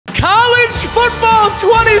Football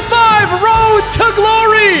 25 Road to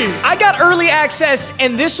Glory. I got early access,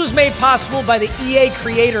 and this was made possible by the EA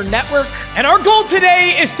Creator Network. And our goal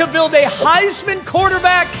today is to build a Heisman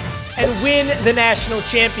quarterback and win the national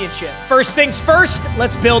championship. First things first,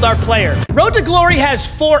 let's build our player. Road to Glory has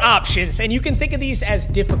 4 options, and you can think of these as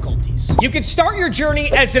difficulties. You can start your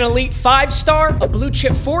journey as an elite 5-star, a blue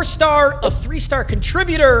chip 4-star, a 3-star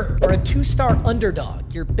contributor, or a 2-star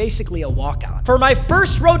underdog. You're basically a walk-on. For my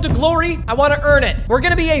first Road to Glory, I want to earn it. We're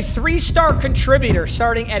going to be a 3-star contributor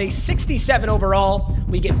starting at a 67 overall.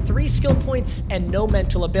 We get 3 skill points and no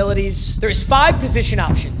mental abilities. There's 5 position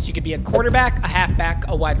options. You could be a quarterback, a halfback,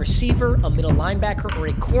 a wide receiver, a middle linebacker, or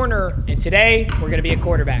a corner. And today, we're going to be a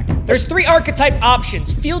quarterback. There's 3 archetype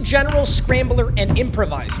options: field general, scrambler, and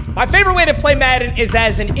improviser. My favorite way to play Madden is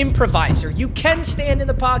as an improviser. You can stand in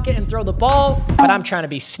the pocket and throw the ball, but I'm trying to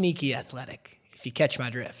be sneaky athletic, if you catch my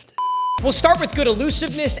drift. We'll start with good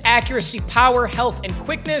elusiveness, accuracy, power, health, and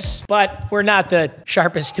quickness, but we're not the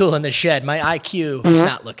sharpest tool in the shed. My IQ is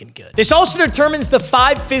not looking good. This also determines the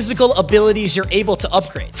 5 physical abilities you're able to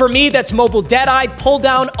upgrade. For me, that's mobile deadeye, pull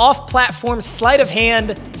down, off platform, sleight of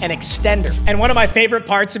hand, and extender. And one of my favorite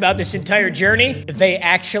parts about this entire journey, they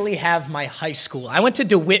actually have my high school. I went to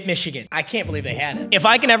DeWitt, Michigan. I can't believe they had it. If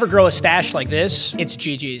I can ever grow a stash like this, it's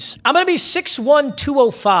GG's. I'm gonna be 6'1",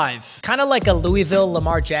 205, kind of like a Louisville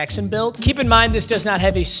Lamar Jackson build. Keep in mind, this does not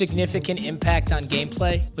have a significant impact on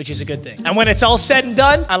gameplay, which is a good thing. And when it's all said and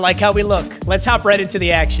done, I like how we look. Let's hop right into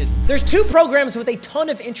the action. There's 2 programs with a ton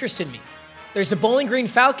of interest in me. There's the Bowling Green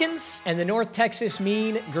Falcons and the North Texas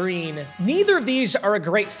Mean Green. Neither of these are a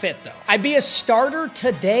great fit, though. I'd be a starter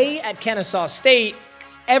today at Kennesaw State.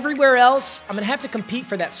 Everywhere else, I'm gonna have to compete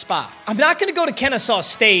for that spot. I'm not gonna go to Kennesaw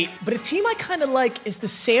State, but a team I kinda like is the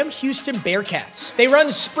Sam Houston Bearcats. They run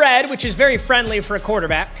spread, which is very friendly for a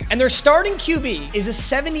quarterback, and their starting QB is a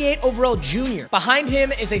 78 overall junior. Behind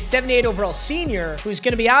him is a 78 overall senior who's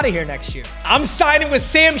gonna be out of here next year. I'm signing with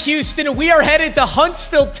Sam Houston, and we are headed to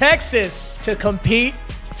Huntsville, Texas to compete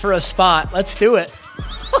for a spot. Let's do it.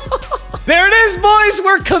 There it is, boys.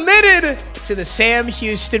 We're committed to the Sam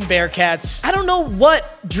Houston Bearcats. I don't know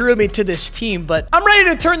what drew me to this team, but I'm ready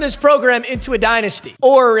to turn this program into a dynasty,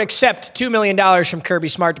 or accept $2 million from Kirby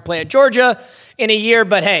Smart to play at Georgia in a year,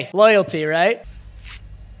 but hey, loyalty, right?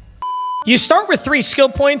 You start with 3 skill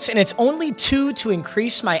points, and it's only 2 to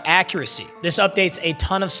increase my accuracy. This updates a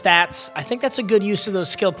ton of stats. I think that's a good use of those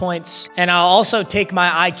skill points. And I'll also take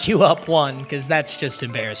my IQ up 1, because that's just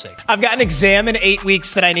embarrassing. I've got an exam in 8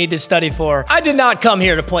 weeks that I need to study for. I did not come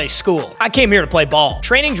here to play school. I came here to play ball.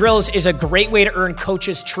 Training drills is a great way to earn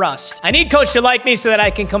coach's trust. I need coach to like me so that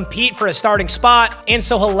I can compete for a starting spot, and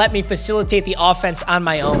so he'll let me facilitate the offense on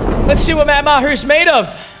my own. Let's see what Matt Meagher's made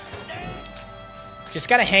of. Just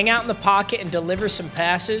got to hang out in the pocket and deliver some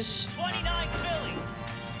passes.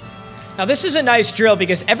 Now, this is a nice drill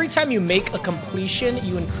because every time you make a completion,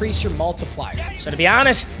 you increase your multiplier. So to be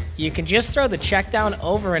honest, you can just throw the check down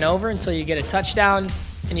over and over until you get a touchdown,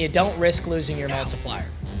 and you don't risk losing your multiplier.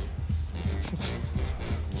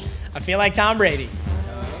 I feel like Tom Brady.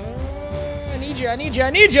 I need you, I need you,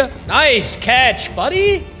 I need you. Nice catch,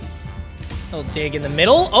 buddy. Little dig in the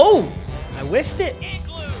middle. Oh, I whiffed it.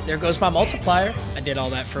 There goes my multiplier. I did all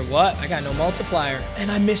that for what? I got no multiplier.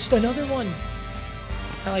 And I missed another one.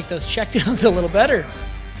 I like those checkdowns a little better.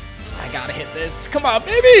 I gotta hit this. Come on,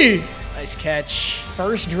 baby. Nice catch.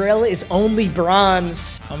 First drill is only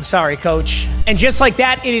bronze. I'm sorry, coach. And just like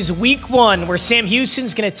that, it is week 1 where Sam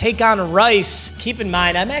Houston's gonna take on Rice. Keep in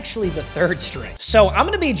mind, I'm actually the 3rd string. So I'm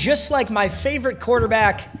gonna be just like my favorite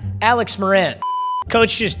quarterback, Alex Moran.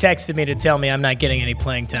 Coach just texted me to tell me I'm not getting any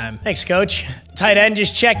playing time. Thanks, coach. Tight end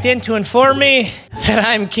just checked in to inform me that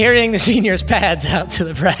I'm carrying the seniors' pads out to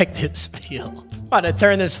the practice field. I'm about to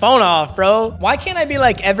turn this phone off, bro. Why can't I be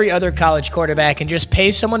like every other college quarterback and just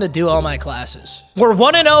pay someone to do all my classes? We're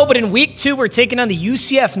 1-0, but in week 2, we're taking on the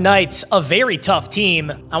UCF Knights, a very tough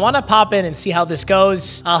team. I want to pop in and see how this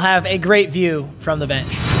goes. I'll have a great view from the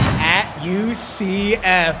bench. At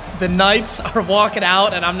UCF, the Knights are walking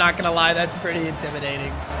out, and I'm not gonna lie, that's pretty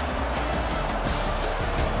intimidating.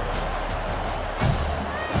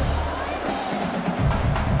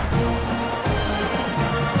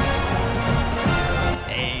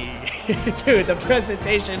 Hey, dude, the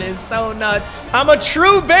presentation is so nuts. I'm a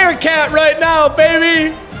true Bearcat right now,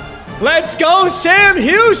 baby. Let's go, Sam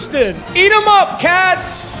Houston. Eat 'em up,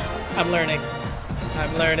 cats. I'm learning.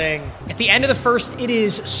 I'm learning. At the end of the first, it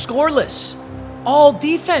is scoreless. All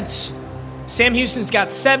defense. Sam Houston's got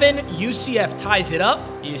 7. UCF ties it up.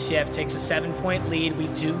 UCF takes a 7-point lead. We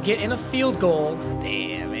do get in a field goal.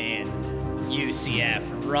 Damn, man. UCF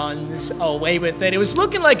runs away with it. It was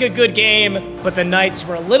looking like a good game, but the Knights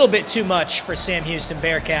were a little bit too much for Sam Houston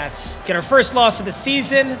Bearcats. Get our first loss of the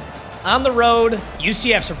season on the road.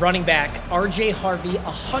 UCF's running back, RJ Harvey,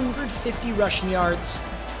 150 rushing yards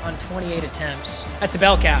on 28 attempts. That's a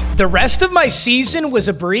bell cap. The rest of my season was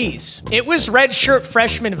a breeze. It was redshirt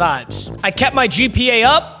freshman vibes. I kept my GPA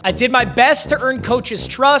up. I did my best to earn coach's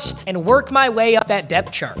trust and work my way up that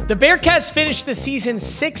depth chart. The Bearcats finished the season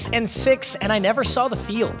 6-6, and I never saw the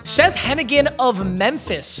field. Seth Hennigan of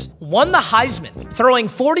Memphis won the Heisman, throwing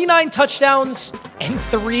 49 touchdowns and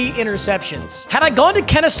 3 interceptions. Had I gone to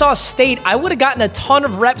Kennesaw State, I would have gotten a ton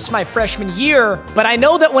of reps my freshman year, but I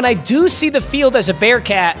know that when I do see the field as a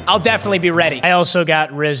Bearcat, I'll definitely be ready. I also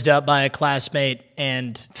got rizzed up by a classmate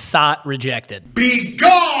and thought rejected. Be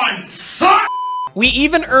gone, thought! We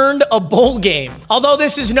even earned a bowl game. Although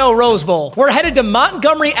this is no Rose Bowl. We're headed to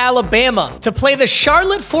Montgomery, Alabama to play the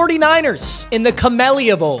Charlotte 49ers in the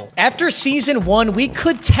Camellia Bowl. After season 1, we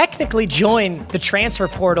could technically join the transfer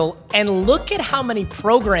portal, and look at how many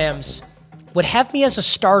programs would have me as a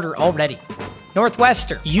starter already.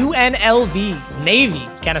 Northwestern, UNLV, Navy,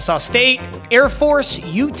 Kennesaw State, Air Force,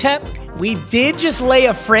 UTEP. We did just lay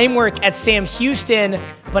a framework at Sam Houston,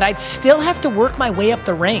 but I'd still have to work my way up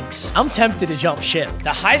the ranks. I'm tempted to jump ship.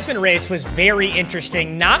 The Heisman race was very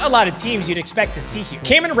interesting. Not a lot of teams you'd expect to see here.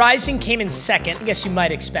 Cayman Rising came in second. I guess you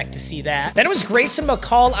might expect to see that. Then it was Grayson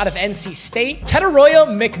McCall out of NC State, Tetaroya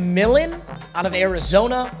McMillan out of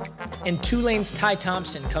Arizona, and Tulane's Ty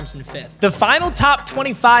Thompson comes in 5th. The final top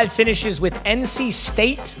 25 finishes with NC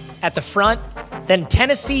State at the front, then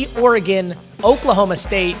Tennessee, Oregon, Oklahoma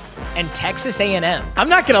State, and Texas A&M. I'm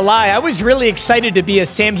not gonna lie, I was really excited to be a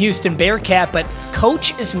Sam Houston Bearcat, but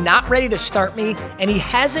coach is not ready to start me, and he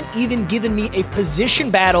hasn't even given me a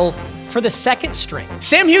position battle for the second string.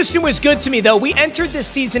 Sam Houston was good to me though. We entered this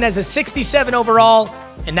season as a 67 overall,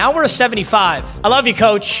 and now we're a 75. I love you,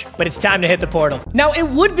 coach, but it's time to hit the portal. Now, it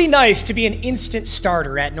would be nice to be an instant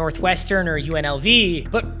starter at Northwestern or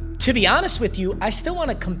UNLV, but to be honest with you, I still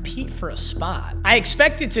want to compete for a spot. I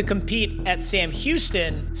expected to compete at Sam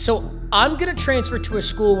Houston, so I'm going to transfer to a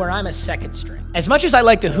school where I'm a second string. As much as I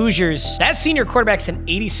like the Hoosiers, that senior quarterback's an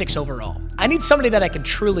 86 overall. I need somebody that I can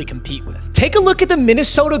truly compete with. Take a look at the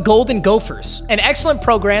Minnesota Golden Gophers, an excellent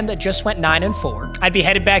program that just went 9-4. I'd be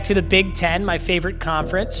headed back to the Big Ten, my favorite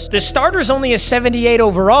conference. The starter's only a 78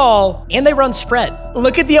 overall, and they run spread.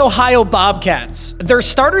 Look at the Ohio Bobcats. Their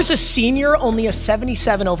starter's a senior, only a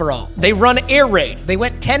 77 overall. They run air raid. They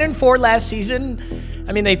went 10-4 last season.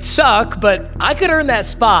 I mean, they suck, but I could earn that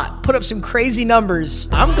spot, put up some crazy numbers.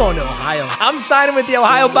 I'm going to Ohio. I'm signing with the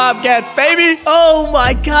Ohio Bobcats, baby. Oh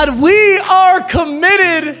my God, we are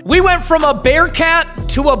committed. We went from a Bearcat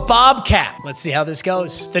to a Bobcat. Let's see how this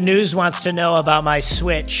goes. The news wants to know about my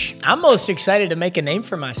switch. I'm most excited to make a name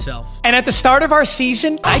for myself. And at the start of our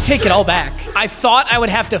season, I take it all back. I thought I would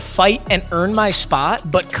have to fight and earn my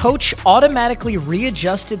spot, but coach automatically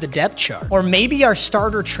readjusted the depth chart. Or maybe our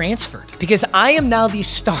starter transferred, because I am now the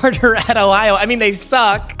starter at Ohio. I mean, they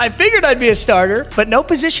suck. I figured I'd be a starter, but no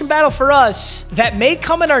position battle for us. That may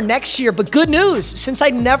come in our next year, but good news. Since I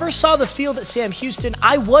never saw the field at Sam Houston,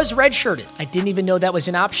 I was redshirted. I didn't even know that was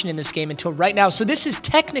an option in this game until right now, so this is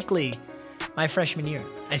technically my freshman year.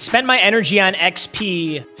 I spent my energy on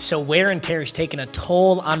XP, so wear and tear has taken a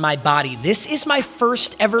toll on my body. This is my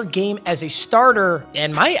first ever game as a starter,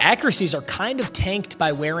 and my accuracies are kind of tanked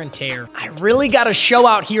by wear and tear. I really got a show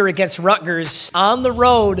out here against Rutgers on the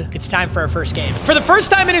road. It's time for our first game. For the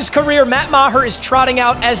first time in his career, Matt Meagher is trotting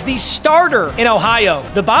out as the starter in Ohio.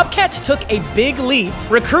 The Bobcats took a big leap,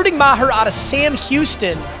 recruiting Meagher out of Sam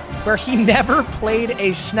Houston, where he never played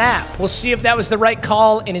a snap. We'll see if that was the right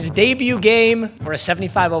call in his debut game or a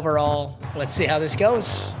 75 overall. Let's see how this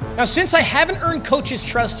goes. Now, since I haven't earned coach's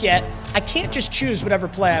trust yet, I can't just choose whatever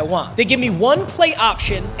play I want. They give me 1 play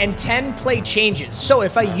option and 10 play changes. So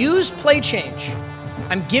if I use play change,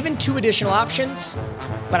 I'm given 2 additional options,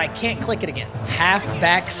 but I can't click it again.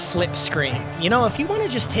 Halfback slip screen. You know, if you want to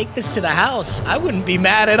just take this to the house, I wouldn't be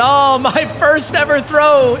mad at all. My first ever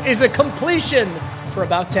throw is a completion for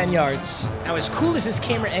about 10 yards. Now, as cool as this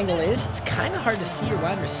camera angle is, it's kind of hard to see your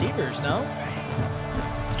wide receivers, no?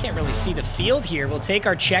 Can't really see the field here. We'll take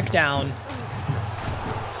our check down.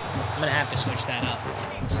 I'm gonna have to switch that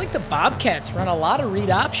up. Looks like the Bobcats run a lot of read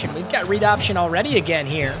option. We've got read option already again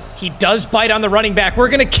here. He does bite on the running back. We're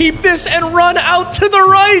gonna keep this and run out to the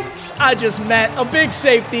right. I just met a big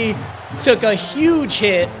safety. Took a huge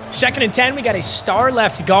hit. 2nd and 10, we got a star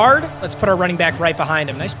left guard. Let's put our running back right behind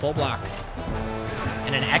him. Nice bull block.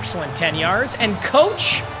 And an excellent 10 yards. And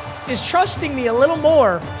coach is trusting me a little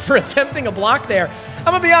more for attempting a block there.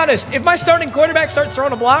 I'm gonna be honest. If my starting quarterback starts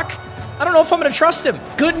throwing a block, I don't know if I'm gonna trust him.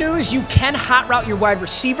 Good news, you can hot route your wide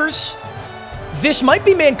receivers. This might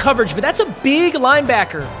be man coverage, but that's a big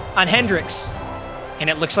linebacker on Hendricks. And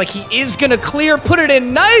it looks like he is gonna clear, put it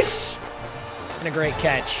in nice. And a great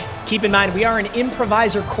catch. Keep in mind, we are an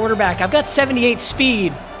improviser quarterback. I've got 78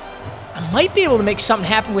 speed. I might be able to make something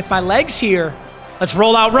happen with my legs here. Let's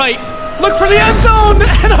roll out right. Look for the end zone,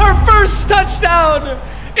 and our first touchdown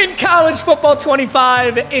in college football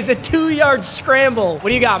 25 is a 2-yard scramble. What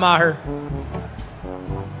do you got, Meagher?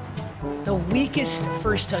 The weakest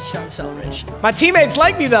first touchdown celebration. My teammates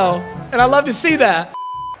like me, though, and I love to see that.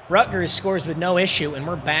 Rutgers scores with no issue, and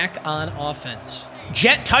we're back on offense.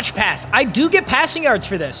 Jet touch pass. I do get passing yards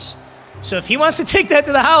for this. So if he wants to take that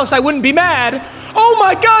to the house, I wouldn't be mad. Oh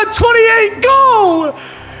my God, 28, go!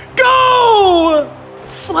 Go!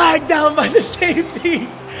 Flag down by the safety.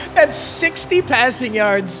 That's 60 passing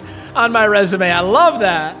yards on my resume. I love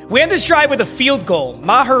that. We end this drive with a field goal.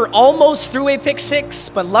 Meagher almost threw a pick six,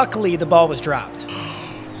 but luckily the ball was dropped.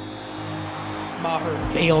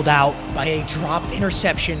 Meagher bailed out by a dropped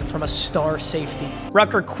interception from a star safety.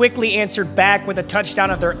 Rutgers quickly answered back with a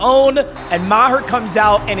touchdown of their own, and Meagher comes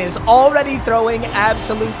out and is already throwing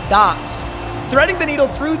absolute dots, threading the needle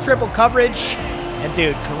through triple coverage. And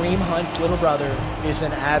dude, Kareem Hunt's little brother is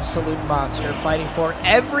an absolute monster, fighting for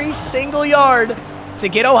every single yard to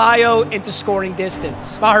get Ohio into scoring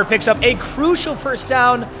distance. Meagher picks up a crucial first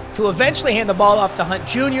down to eventually hand the ball off to Hunt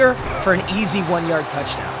Jr. for an easy 1-yard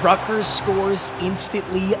touchdown. Rutgers scores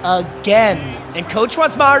instantly again. And coach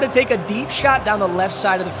wants Meagher to take a deep shot down the left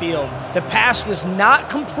side of the field. The pass was not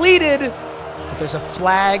completed, but there's a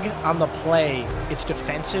flag on the play. It's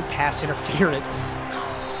defensive pass interference.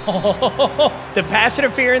 The pass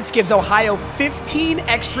interference gives Ohio 15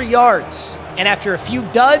 extra yards. And after a few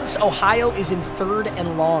duds, Ohio is in 3rd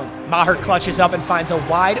and long. Meagher clutches up and finds a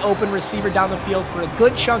wide open receiver down the field for a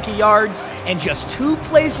good chunk of yards. And just 2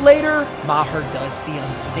 plays later, Meagher does the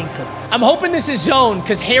unthinkable. I'm hoping this is zone,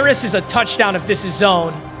 because Harris is a touchdown if this is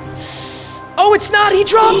zone. Oh, it's not. He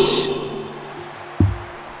drops.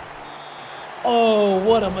 Oh,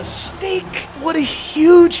 what a mistake. What a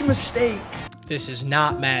huge mistake. This is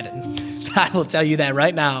not Madden. I will tell you that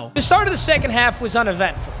right now. The start of the second half was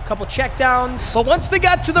uneventful. A couple checkdowns, but once they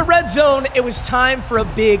got to the red zone, it was time for a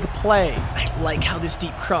big play. I like how this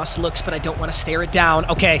deep cross looks, but I don't want to stare it down.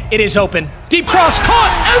 Okay, it is open. Deep cross,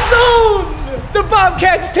 caught, end zone! The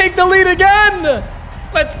Bobcats take the lead again!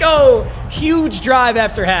 Let's go. Huge drive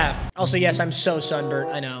after half. Also, yes, I'm so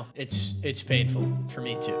sunburnt. I know, it's painful for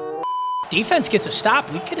me too. Defense gets a stop.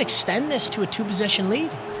 We could extend this to a 2-possession lead.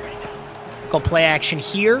 Go play action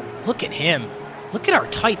here. Look at him. Look at our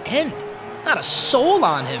tight end. Not a soul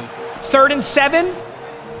on him. 3rd and 7.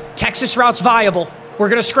 Texas route's viable. We're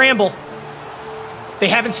going to scramble. They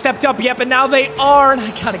haven't stepped up yet, but now they are. And I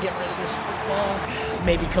got to get rid of this football.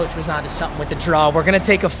 Maybe coach was onto something with the draw. We're going to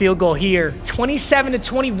take a field goal here.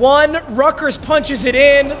 27-21. Rutgers punches it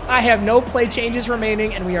in. I have no play changes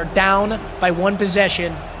remaining, and we are down by 1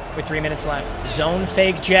 possession with 3 minutes left. Zone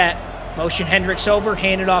fake jet. Motion Hendricks over.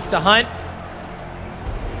 Hand it off to Hunt.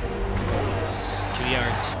 2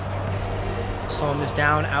 yards. Slowing this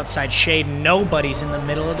down, outside shade. Nobody's in the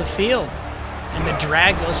middle of the field. And the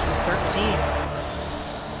drag goes for 13.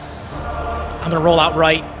 I'm going to roll out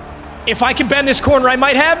right. If I can bend this corner, I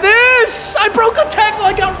might have this. I broke a tackle.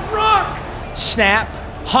 I got rocked. Snap.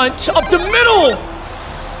 Hunt up the middle.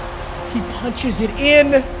 He punches it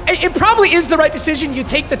in. It probably is the right decision. You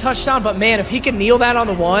take the touchdown, but man, if he can kneel that on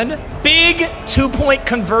the 1. Big 2-point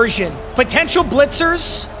conversion. Potential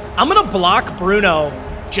blitzers. I'm going to block Bruno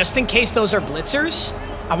just in case those are blitzers.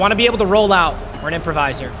 I want to be able to roll out. We're an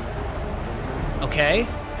improviser. Okay.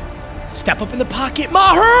 Step up in the pocket.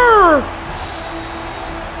 Meagher!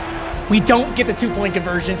 We don't get the 2-point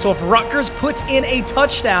conversion, so if Rutgers puts in a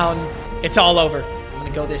touchdown, it's all over. I'm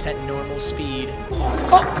going to go this at normal speed.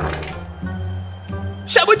 Oh!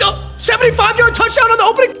 75-yard touchdown on the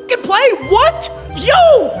opening play? What?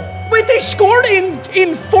 Yo! Wait, they scored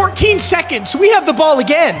in 14 seconds. We have the ball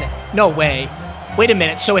again. No way. Wait a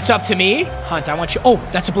minute, so it's up to me? Hunt, I want you. Oh,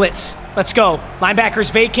 that's a blitz. Let's go.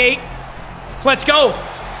 Linebackers vacate. Let's go.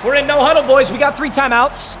 We're in no huddle, boys. We got 3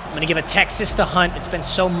 timeouts. I'm going to give a Texas to Hunt. It's been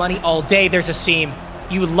so money all day. There's a seam.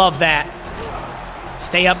 You would love that.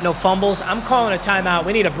 Stay up, no fumbles. I'm calling a timeout.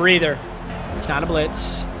 We need a breather. It's not a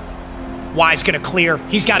blitz. Y's going to clear.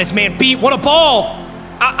 He's got his man beat. What a ball.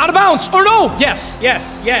 Out of bounds. Or no. Yes.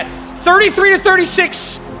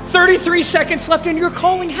 33-36. 33 seconds left, and you're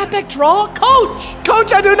calling halfback draw?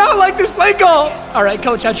 Coach, I do not like this play call. All right,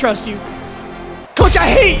 coach, I trust you. Coach,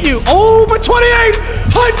 I hate you. Oh, but 28,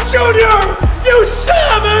 Hunt Jr., you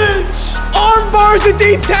savage. Arm bars and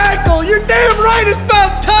D tackle. You're damn right, it's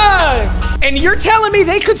about time. And you're telling me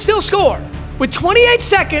they could still score. With 28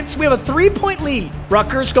 seconds, we have a 3-point lead.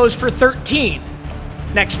 Rutgers goes for 13.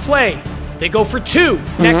 Next play, they go for 2.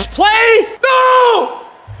 Next play, no!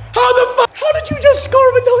 How did you just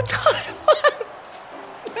score with no time left?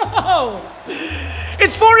 No.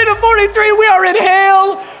 It's 40-43, we are in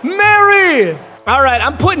Hail Mary. All right,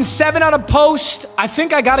 I'm putting 7 on a post. I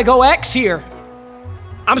think I gotta go X here.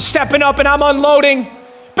 I'm stepping up and I'm unloading.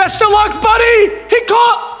 Best of luck, buddy. He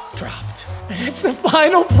caught. Dropped. It's the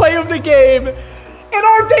final play of the game. And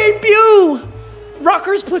our debut.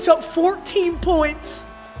 Rutgers puts up 14 points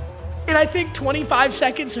in, I think, 25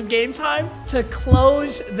 seconds of game time to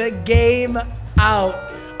close the game out.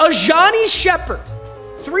 Ajani Shepherd,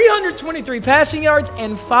 323 passing yards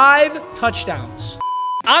and 5 touchdowns.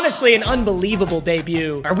 Honestly, an unbelievable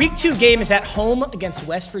debut. Our week 2 game is at home against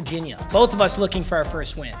West Virginia. Both of us looking for our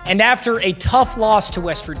first win. And after a tough loss to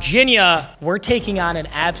West Virginia, we're taking on an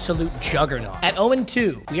absolute juggernaut. At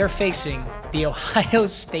 0-2, we are facing the Ohio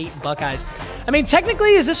State Buckeyes. I mean,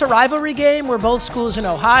 technically, is this a rivalry game? We're both schools in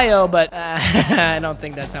Ohio, but I don't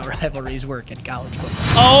think that's how rivalries work in college football.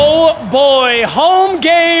 Oh boy, home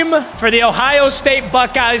game for the Ohio State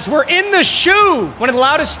Buckeyes. We're in the shoe. One of the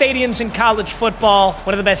loudest stadiums in college football,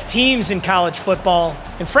 one of the best teams in college football.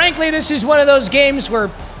 And frankly, this is one of those games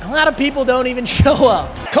where a lot of people don't even show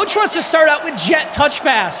up. Coach wants to start out with jet touch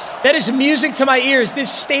pass. That is music to my ears.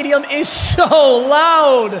 This stadium is so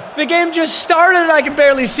loud. The game just started and I can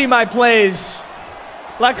barely see my plays.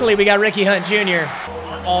 Luckily, we got Ricky Hunt Jr.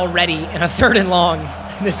 We're already in a 3rd and long.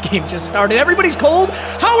 And this game just started. Everybody's cold.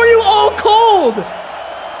 How are you all cold?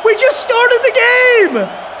 We just started the game.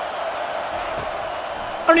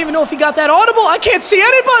 I don't even know if he got that audible. I can't see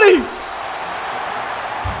anybody.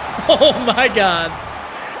 Oh my God.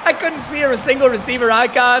 I couldn't see a single receiver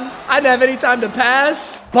icon. I didn't have any time to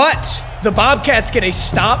pass. But the Bobcats get a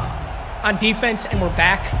stop on defense, and we're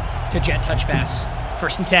back to jet touch pass.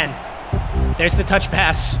 1st and 10. There's the touch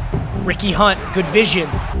pass. Ricky Hunt, good vision.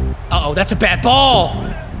 Uh-oh, that's a bad ball.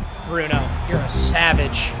 Bruno, you're a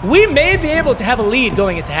savage. We may be able to have a lead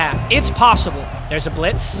going into half. It's possible. There's a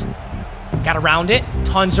blitz. Got around it.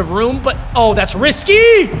 Tons of room, but oh, that's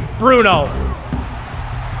risky. Bruno.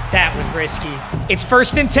 That was risky. It's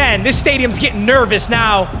 1st and 10. This stadium's getting nervous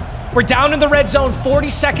now. We're down in the red zone, 40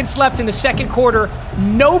 seconds left in the 2nd quarter.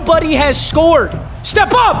 Nobody has scored.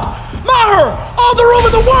 Step up! Meagher, all the room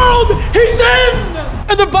in the world, he's in!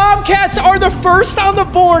 And the Bobcats are the first on the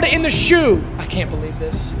board in the shoe. I can't believe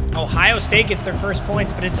this. Ohio State gets their first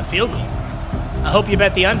points, but it's a field goal. I hope you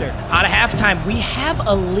bet the under. Out of halftime, we have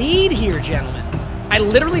a lead here, gentlemen. I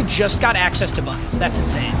literally just got access to buttons. That's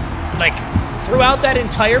insane. Like, throughout that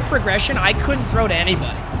entire progression, I couldn't throw to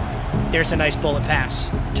anybody. There's a nice bullet pass.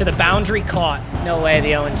 To the boundary, caught. No way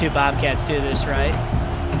the 0-2 Bobcats do this, right?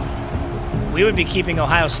 We would be keeping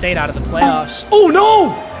Ohio State out of the playoffs. Oh,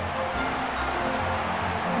 no!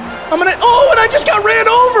 And I just got ran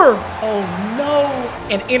over! Oh, no.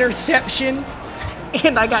 An interception.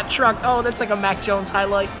 And I got trucked. Oh, that's like a Mac Jones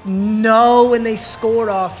highlight. No, and they scored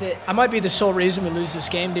off it. I might be the sole reason we lose this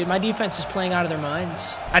game, dude. My defense is playing out of their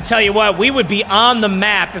minds. I tell you what, we would be on the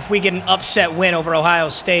map if we get an upset win over Ohio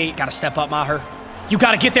State. Gotta step up, Meagher. You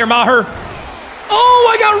gotta get there, Meagher. Oh,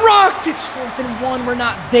 I got rocked. It's 4th and 1. We're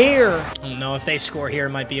not there. I don't know if they score here,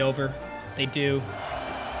 it might be over. They do.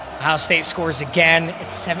 Ohio State scores again.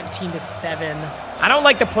 It's 17-7. I don't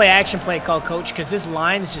like the play-action play call, Coach, because this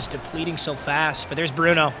line is just depleting so fast. But there's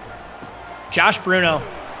Bruno. Josh Bruno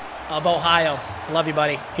of Ohio. I love you,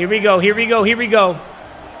 buddy. Here we go, here we go, here we go.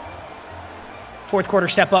 4th quarter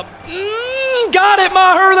step up. Got it,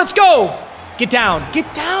 Meagher. Let's go. Get down.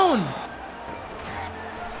 Get down.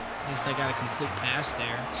 At least I got a complete pass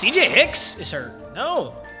there. CJ Hicks is hurt.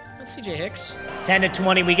 No, that's CJ Hicks.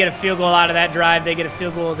 10-20. We get a field goal out of that drive. They get a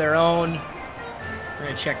field goal of their own. We're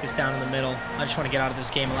going to check this down in the middle. I just want to get out of this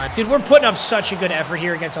game alive. Dude, we're putting up such a good effort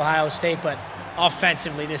here against Ohio State, but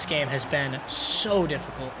offensively, this game has been so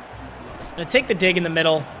difficult. I'm going to take the dig in the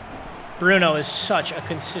middle. Bruno is such a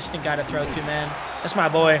consistent guy to throw to, man. That's my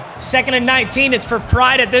boy. 2nd and 19. It's for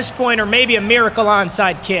pride at this point, or maybe a miracle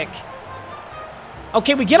onside kick.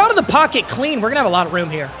 Okay, we get out of the pocket clean. We're going to have a lot of room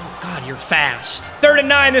here. Oh, God, you're fast. 3rd and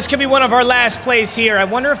 9. This could be one of our last plays here. I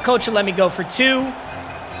wonder if Coach will let me go for 2.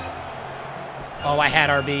 Oh, I had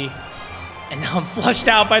RB. And now I'm flushed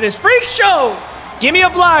out by this freak show. Give me a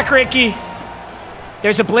block, Ricky.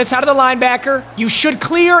 There's a blitz out of the linebacker. You should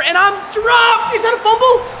clear, and I'm dropped. Is that a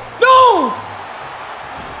fumble? No.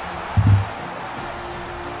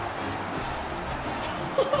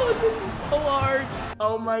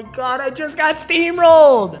 Oh my God, I just got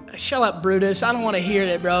steamrolled. Shut up, Brutus. I don't want to hear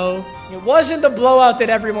it, bro. It wasn't the blowout that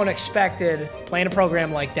everyone expected. Playing a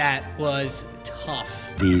program like that was tough.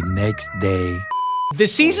 The next day. The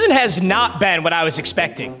season has not been what I was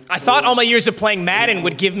expecting. I thought all my years of playing Madden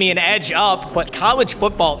would give me an edge up, but college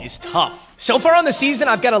football is tough. So far on the season,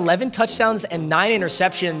 I've got 11 touchdowns and 9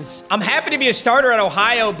 interceptions. I'm happy to be a starter at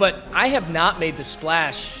Ohio, but I have not made the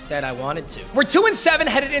splash that I wanted to. We're 2-7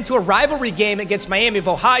 headed into a rivalry game against Miami of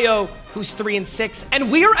Ohio, who's 3-6,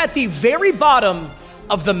 and we are at the very bottom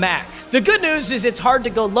of the MAC. The good news is it's hard to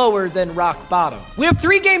go lower than rock bottom. We have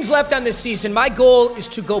 3 games left on this season. My goal is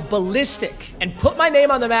to go ballistic and put my name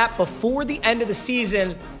on the map before the end of the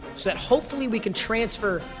season so that hopefully we can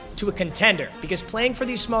transfer to a contender, because playing for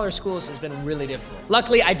these smaller schools has been really difficult.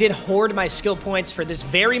 Luckily, I did hoard my skill points for this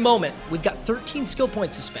very moment. We've got 13 skill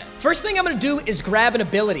points to spend. First thing I'm gonna do is grab an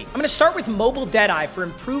ability. I'm gonna start with Mobile Deadeye for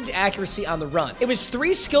improved accuracy on the run. It was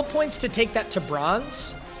 3 skill points to take that to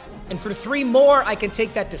bronze, and for 3 more, I can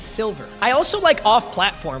take that to silver. I also like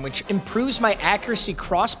off-platform, which improves my accuracy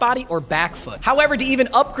crossbody or back foot. However, to even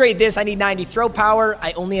upgrade this, I need 90 throw power.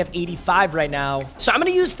 I only have 85 right now. So I'm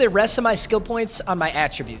gonna use the rest of my skill points on my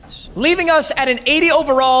attributes, leaving us at an 80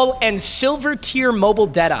 overall and silver tier Mobile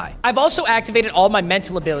Deadeye. I've also activated all my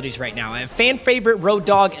mental abilities right now. I have Fan Favorite, Road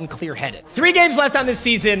Dog, and Clear-Headed. 3 games left on this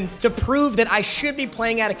season to prove that I should be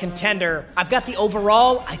playing at a contender. I've got the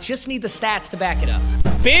overall, I just need the stats to back it up.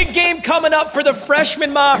 Big game coming up for the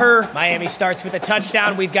freshman Meagher. Miami starts with a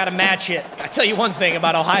touchdown. We've got to match it. I tell you one thing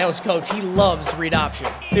about Ohio's coach. He loves read option.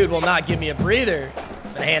 Dude will not give me a breather.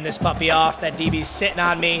 I'm gonna hand this puppy off. That DB's sitting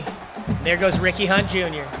on me. And there goes Ricky Hunt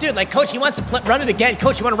Jr. Dude, like, coach, he wants to run it again.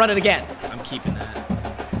 Coach, you want to run it again? I'm keeping that.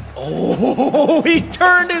 Oh, he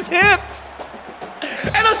turned his hips.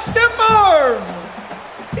 And a stiff arm.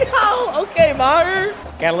 Yo, okay, Meagher.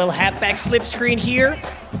 Got a little halfback slip screen here.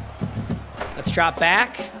 Let's drop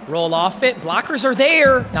back, roll off it. Blockers are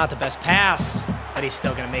there. Not the best pass, but he's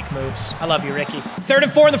still gonna make moves. I love you, Ricky. 3rd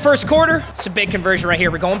and 4 in the first quarter. It's a big conversion right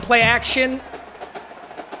here. We're going play action.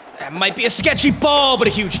 That might be a sketchy ball, but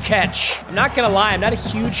a huge catch. I'm not gonna lie, I'm not a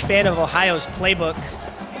huge fan of Ohio's playbook.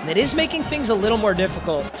 And it is making things a little more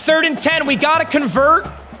difficult. 3rd and 10, we gotta convert.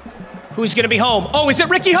 Who's gonna be home? Oh, is it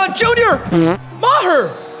Ricky Hunt Jr.?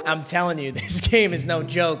 Meagher! I'm telling you, this game is no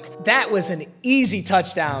joke. That was an easy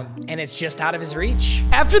touchdown, and it's just out of his reach.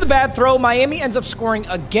 After the bad throw, Miami ends up scoring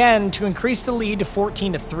again to increase the lead to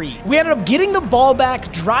 14-3. We ended up getting the ball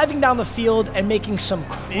back, driving down the field, and making some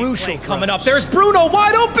crucial coming up. There's Bruno,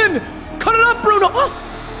 wide open! Cut it up, Bruno!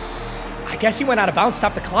 Oh! I guess he went out of bounds,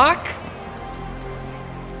 stop the clock.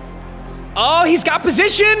 Oh, he's got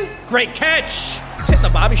position! Great catch! Hit the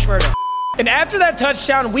Bobby Schmurda. And after that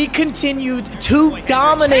touchdown, we continued to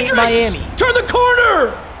dominate Miami. Turn the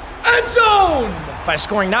corner! End zone! By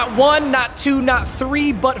scoring not 1, not 2, not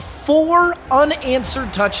 3, but 4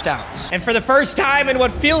 unanswered touchdowns. And for the first time in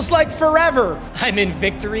what feels like forever, I'm in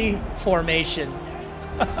victory formation.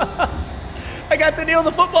 I got to kneel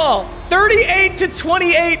the football.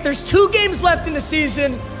 38-28. There's 2 games left in the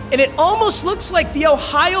season, and it almost looks like the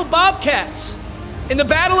Ohio Bobcats in the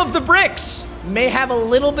Battle of the Bricks may have a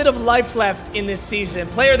little bit of life left in this season.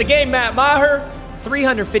 Player of the game, Matt Meagher,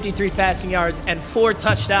 353 passing yards and 4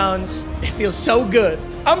 touchdowns. It feels so good.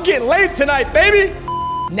 I'm getting laid tonight, baby.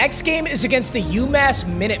 Next game is against the UMass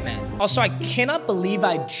Minutemen. Also, I cannot believe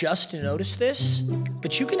I just noticed this,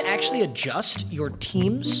 but you can actually adjust your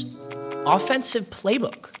team's offensive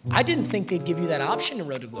playbook. I didn't think they'd give you that option in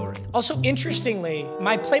Road to Glory. Also, interestingly,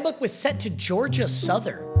 my playbook was set to Georgia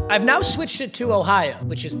Southern. I've now switched it to Ohio,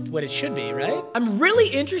 which is what it should be, right? I'm really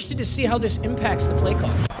interested to see how this impacts the play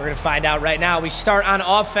call. We're gonna find out right now. We start on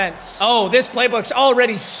offense. Oh, this playbook's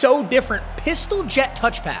already so different. Pistol jet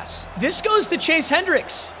touch pass. This goes to Chase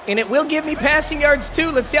Hendricks, and it will give me passing yards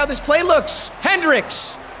too. Let's see how this play looks.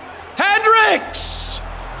 Hendricks! Hendricks!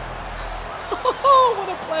 Oh, what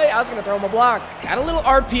a play. I was gonna throw him a block. Got a little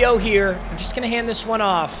RPO here. I'm just gonna hand this one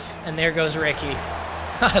off, and there goes Ricky.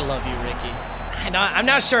 I love you, Ricky. I'm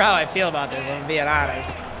not sure how I feel about this, I'm being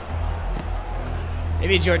honest.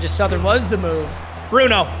 Maybe Georgia Southern was the move.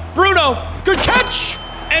 Bruno, good catch!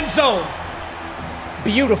 End zone.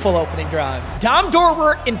 Beautiful opening drive. Dom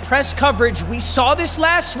Dorwart in press coverage. We saw this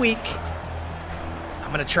last week. I'm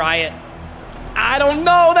gonna try it. I don't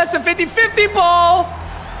know, that's a 50-50 ball.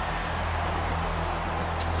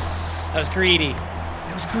 That was greedy.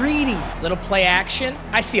 That was greedy. Little play action.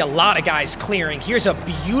 I see a lot of guys clearing. Here's a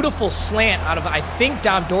beautiful slant out of, I think,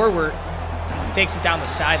 Dom Dorwart. Takes it down the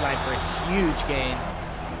sideline for a huge gain.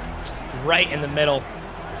 Right in the middle.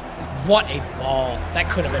 What a ball. That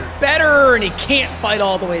could have been better, and he can't fight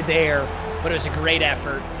all the way there. but it was a great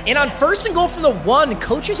effort. And on 1st and goal from the 1,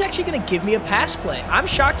 coach is actually going to give me a pass play. I'm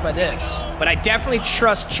shocked by this, but I definitely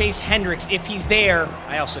trust Chase Hendricks if he's there.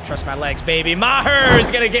 I also trust my legs, baby. Meagher is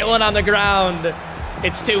going to get one on the ground.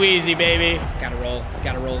 It's too easy, baby. Gotta roll,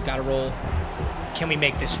 gotta roll, gotta roll. Can we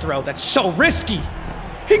make this throw? That's so risky.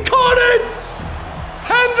 He caught it!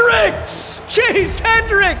 Hendricks! Chase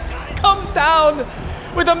Hendricks comes down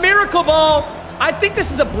with a miracle ball. I think this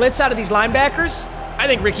is a blitz out of these linebackers. I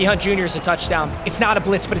think Ricky Hunt Jr. is a touchdown. It's not a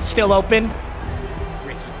blitz, but it's still open.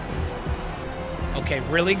 Ricky. Okay,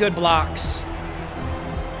 really good blocks.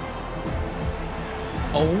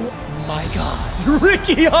 Oh my God.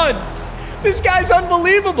 Ricky Hunt. This guy's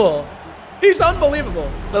unbelievable. He's unbelievable.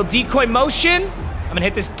 Little decoy motion. I'm gonna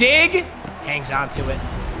hit this dig. Hangs on to it.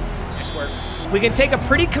 Nice work. We can take a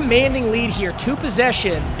pretty commanding lead here. 2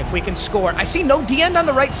 possession if we can score. I see no D-end on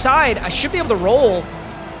the right side. I should be able to roll.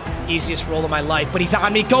 Easiest roll of my life, but he's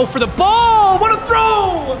on me. Go for the ball. What a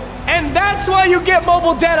throw. And that's why you get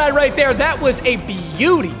mobile deadeye right there. That was a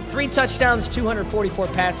beauty. 3 touchdowns, 244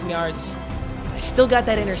 passing yards. I still got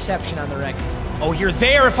that interception on the record. Oh, you're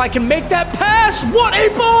there if I can make that pass. What a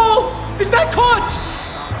ball. Is that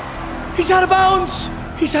caught? He's out of bounds.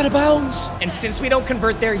 He's out of bounds. And since we don't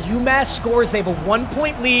convert there, UMass scores. They have a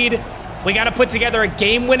 1-point lead. We got to put together a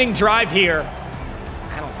game-winning drive here.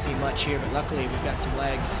 I don't see much here, but luckily we've got some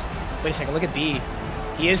legs. Wait a second, look at B.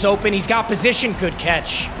 He is open. He's got position. Good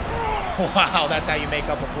catch. Wow, that's how you make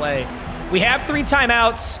up a play. We have 3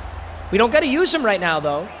 timeouts. We don't got to use them right now,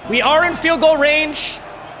 though. We are in field goal range.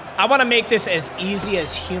 I want to make this as easy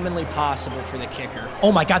as humanly possible for the kicker.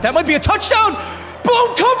 Oh, my God, that might be a touchdown.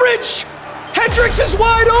 Blown coverage. Hendricks is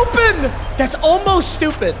wide open. That's almost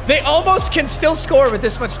stupid. They almost can still score with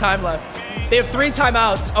this much time left. They have 3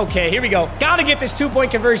 timeouts. Okay, here we go. Gotta get this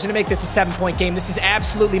 2-point conversion to make this a 7-point game. This is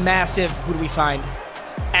absolutely massive. Who do we find?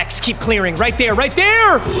 X, keep clearing. Right there, right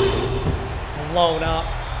there. Blown up.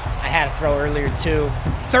 I had a throw earlier too.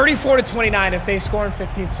 34-29. If they score in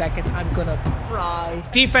 15 seconds, I'm gonna cry.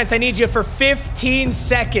 Defense, I need you for 15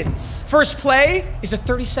 seconds. First play is a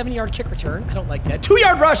 37-yard kick return. I don't like that.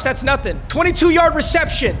 2-yard rush, that's nothing. 22-yard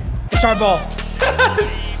reception. It's our ball.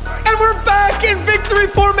 Yes! And we're back in victory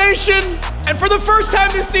formation. And for the first time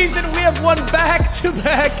this season, we have won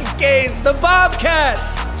back-to-back games. The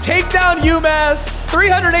Bobcats take down UMass.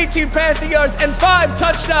 318 passing yards and 5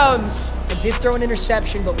 touchdowns. I did throw an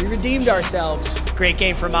interception, but we redeemed ourselves. Great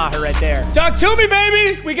game for Meagher right there. Talk to me,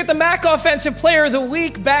 baby. We get the MAC Offensive Player of the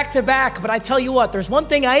Week back-to-back. But I tell you what, there's one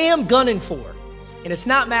thing I am gunning for. And it's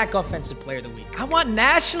not MAC Offensive Player of the Week. I want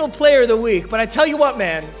National Player of the Week. But I tell you what,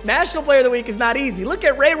 man, National Player of the Week is not easy. Look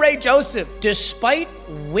at Ray Joseph. Despite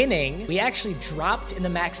winning, we actually dropped in the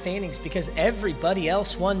MAC standings because everybody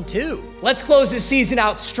else won too. Let's close this season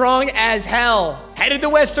out strong as hell. Headed to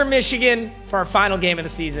Western Michigan for our final game of the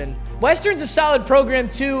season. Western's a solid program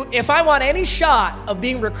too. If I want any shot of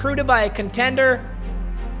being recruited by a contender,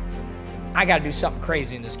 I gotta do something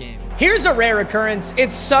crazy in this game. Here's a rare occurrence.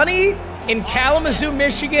 It's sunny in Kalamazoo,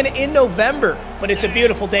 Michigan in November, but it's a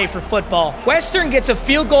beautiful day for football. Western gets a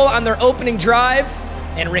field goal on their opening drive,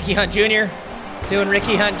 and Ricky Hunt Jr. doing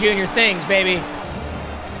Ricky Hunt Jr. things, baby.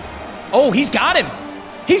 Oh, he's got him.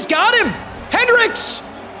 He's got him. Hendricks,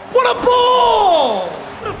 what a ball.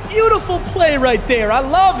 What a beautiful play right there. I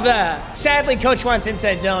love that. Sadly, coach wants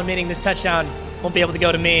inside zone, meaning this touchdown won't be able to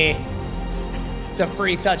go to me. It's a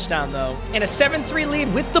free touchdown, though. And a 7-3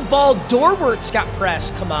 lead with the ball. Dorwert's got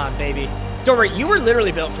pressed. Come on, baby. Dorwert, you were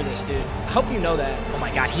literally built for this, dude. I hope you know that. Oh,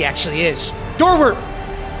 my God, he actually is. Dorwert.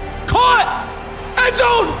 Caught. End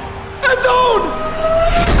zone. End zone.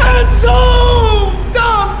 End zone.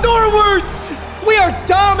 Dom Dorwert. We are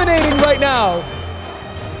dominating right now.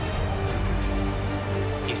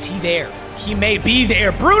 Is he there? He may be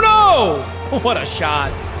there. Bruno. What a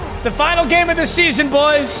shot. It's the final game of the season,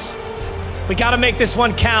 boys. We got to make this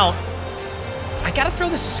one count. I got to throw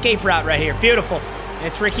this escape route right here. Beautiful. And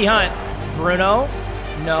it's Ricky Hunt. Bruno.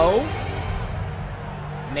 No.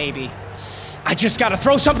 Maybe. I just got to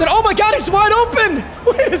throw something. Oh, my God, he's wide open.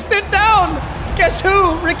 Way to sit down. Guess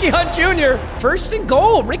who? Ricky Hunt Jr. First and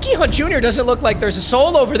goal. Ricky Hunt Jr. doesn't look like there's a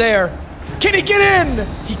soul over there. Can he get in?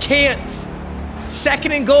 He can't.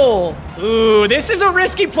 Second and goal. Ooh, this is a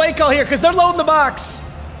risky play call here because they're loading the box.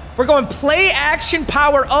 We're going play action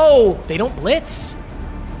power O. They don't blitz.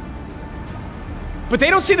 But they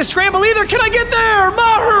don't see the scramble either. Can I get there?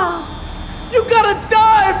 Meagher! You gotta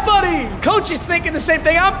dive, buddy! Coach is thinking the same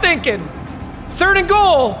thing I'm thinking. Third and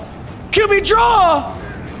goal. QB draw!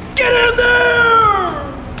 Get in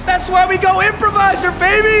there! That's why we go improviser,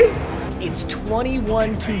 baby! It's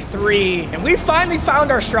 21-3, and we finally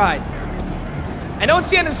found our stride. I know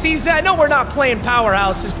it's the end of the season. I know we're not playing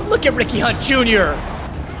powerhouses, but look at Ricky Hunt Jr.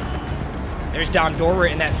 There's Dom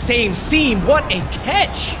Dorwer in that same seam. What a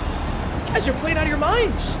catch. You guys are playing out of your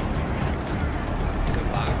minds.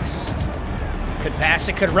 Good box. Could pass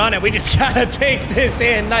it, could run it. We just gotta take this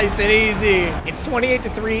in nice and easy. It's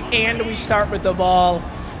 28-3, and we start with the ball.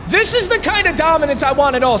 This is the kind of dominance I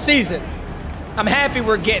wanted all season. I'm happy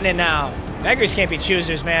we're getting it now. Beggars can't be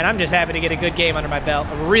choosers, man. I'm just happy to get a good game under my belt.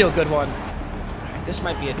 A real good one. All right, this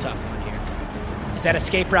might be a tough one here. Is that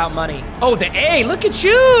escape route money? Oh, the A, look at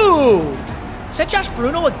you. Is that Josh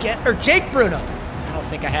Bruno again, or Jake Bruno? I don't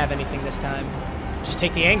think I have anything this time. Just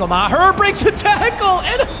take the angle. Meagher breaks a tackle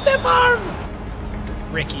and a stiff arm.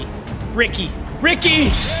 Ricky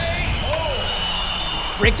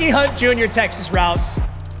Hunt Jr. Texas route.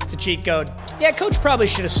 It's a cheat code. Yeah, coach probably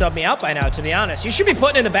should have subbed me out by now, to be honest. You should be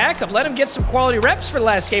putting in the backup. Let him get some quality reps for the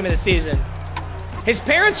last game of the season. His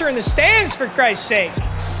parents are in the stands, for Christ's sake.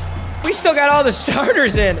 We still got all the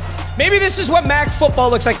starters in. Maybe this is what MAC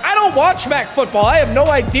football looks like. I don't watch MAC football. I have no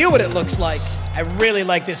idea what it looks like. I really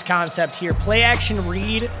like this concept here. Play action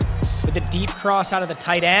read with a deep cross out of the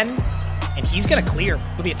tight end. And he's gonna clear.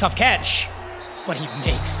 It'll be a tough catch, but he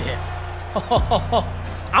makes it.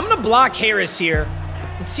 I'm gonna block Harris here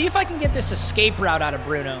and see if I can get this escape route out of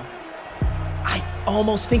Bruno. I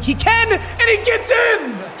almost think he can, and he gets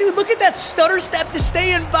in! Dude, look at that stutter step to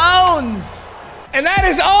stay in bounds. And that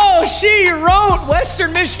is all she wrote.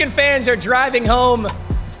 Western Michigan fans are driving home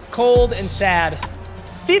cold and sad.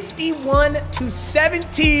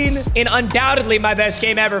 51-17 in undoubtedly my best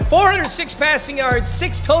game ever. 406 passing yards,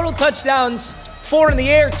 6 total touchdowns, 4 in the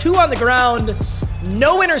air, 2 on the ground,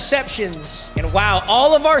 no interceptions. And wow,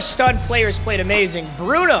 all of our stud players played amazing.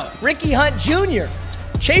 Bruno, Ricky Hunt Jr.,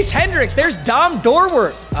 Chase Hendricks, there's Dom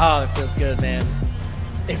Dorwer. Oh, it feels good, man.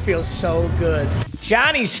 It feels so good.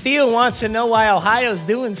 Johnny Steele wants to know why Ohio's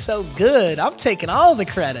doing so good. I'm taking all the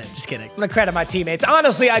credit. Just kidding. I'm going to credit my teammates.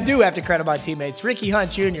 Honestly, I do have to credit my teammates. Ricky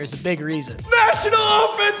Hunt Jr. is a big reason. National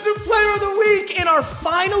Offensive Player of the Week in our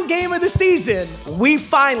final game of the season. We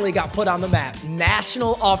finally got put on the map.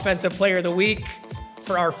 National Offensive Player of the Week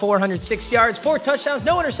for our 406 yards, 4 touchdowns,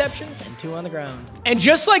 no interceptions, and 2 on the ground. And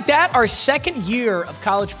just like that, our second year of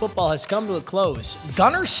college football has come to a close.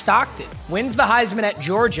 Gunnar Stockton wins the Heisman at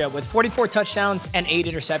Georgia with 44 touchdowns and 8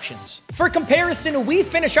 interceptions. For comparison, we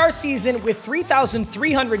finish our season with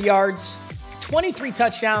 3,300 yards, 23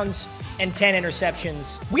 touchdowns, and 10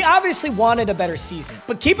 interceptions. We obviously wanted a better season,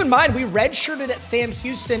 but keep in mind, we redshirted at Sam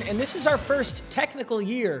Houston, and this is our first technical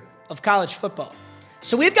year of college football.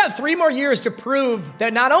 So we've got 3 more years to prove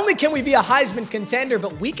that not only can we be a Heisman contender,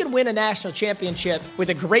 but we can win a national championship with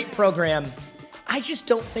a great program. I just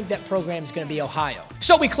don't think that program's gonna be Ohio.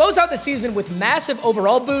 So we close out the season with massive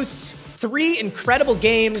overall boosts, 3 incredible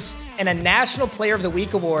games, and a National Player of the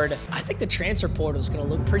Week award. I think the transfer portal is gonna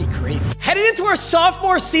look pretty crazy. Heading into our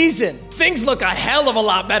sophomore season, things look a hell of a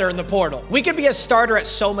lot better in the portal. We could be a starter at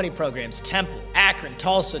so many programs. Temple, Akron,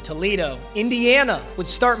 Tulsa, Toledo, Indiana would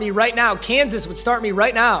start me right now. Kansas would start me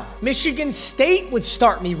right now. Michigan State would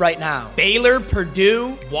start me right now. Baylor,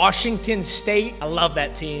 Purdue, Washington State. I love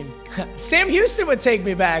that team. Sam Houston would take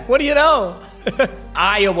me back. What do you know?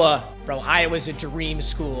 Iowa. Bro, Iowa's a dream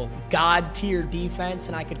school. God-tier defense,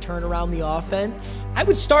 and I could turn around the offense. I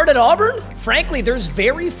would start at Auburn. Frankly, there's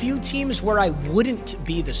very few teams where I wouldn't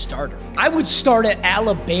be the starter. I would start at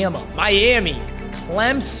Alabama, Miami,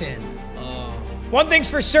 Clemson. One thing's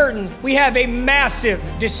for certain, we have a massive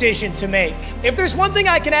decision to make. If there's one thing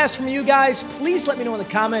I can ask from you guys, please let me know in the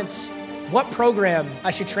comments what program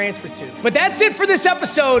I should transfer to. But that's it for this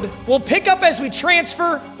episode. We'll pick up as we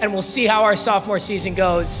transfer, and we'll see how our sophomore season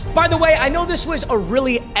goes. By the way, I know this was a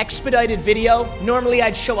really expedited video. Normally,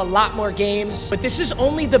 I'd show a lot more games, but this is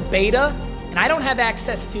only the beta, and I don't have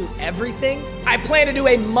access to everything. I plan to do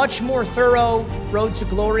a much more thorough Road to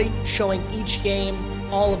Glory, showing each game,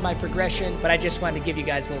 all of my progression, but I just wanted to give you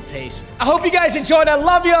guys a little taste. I hope you guys enjoyed. I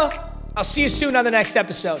love you. I'll see you soon on the next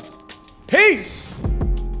episode. Peace.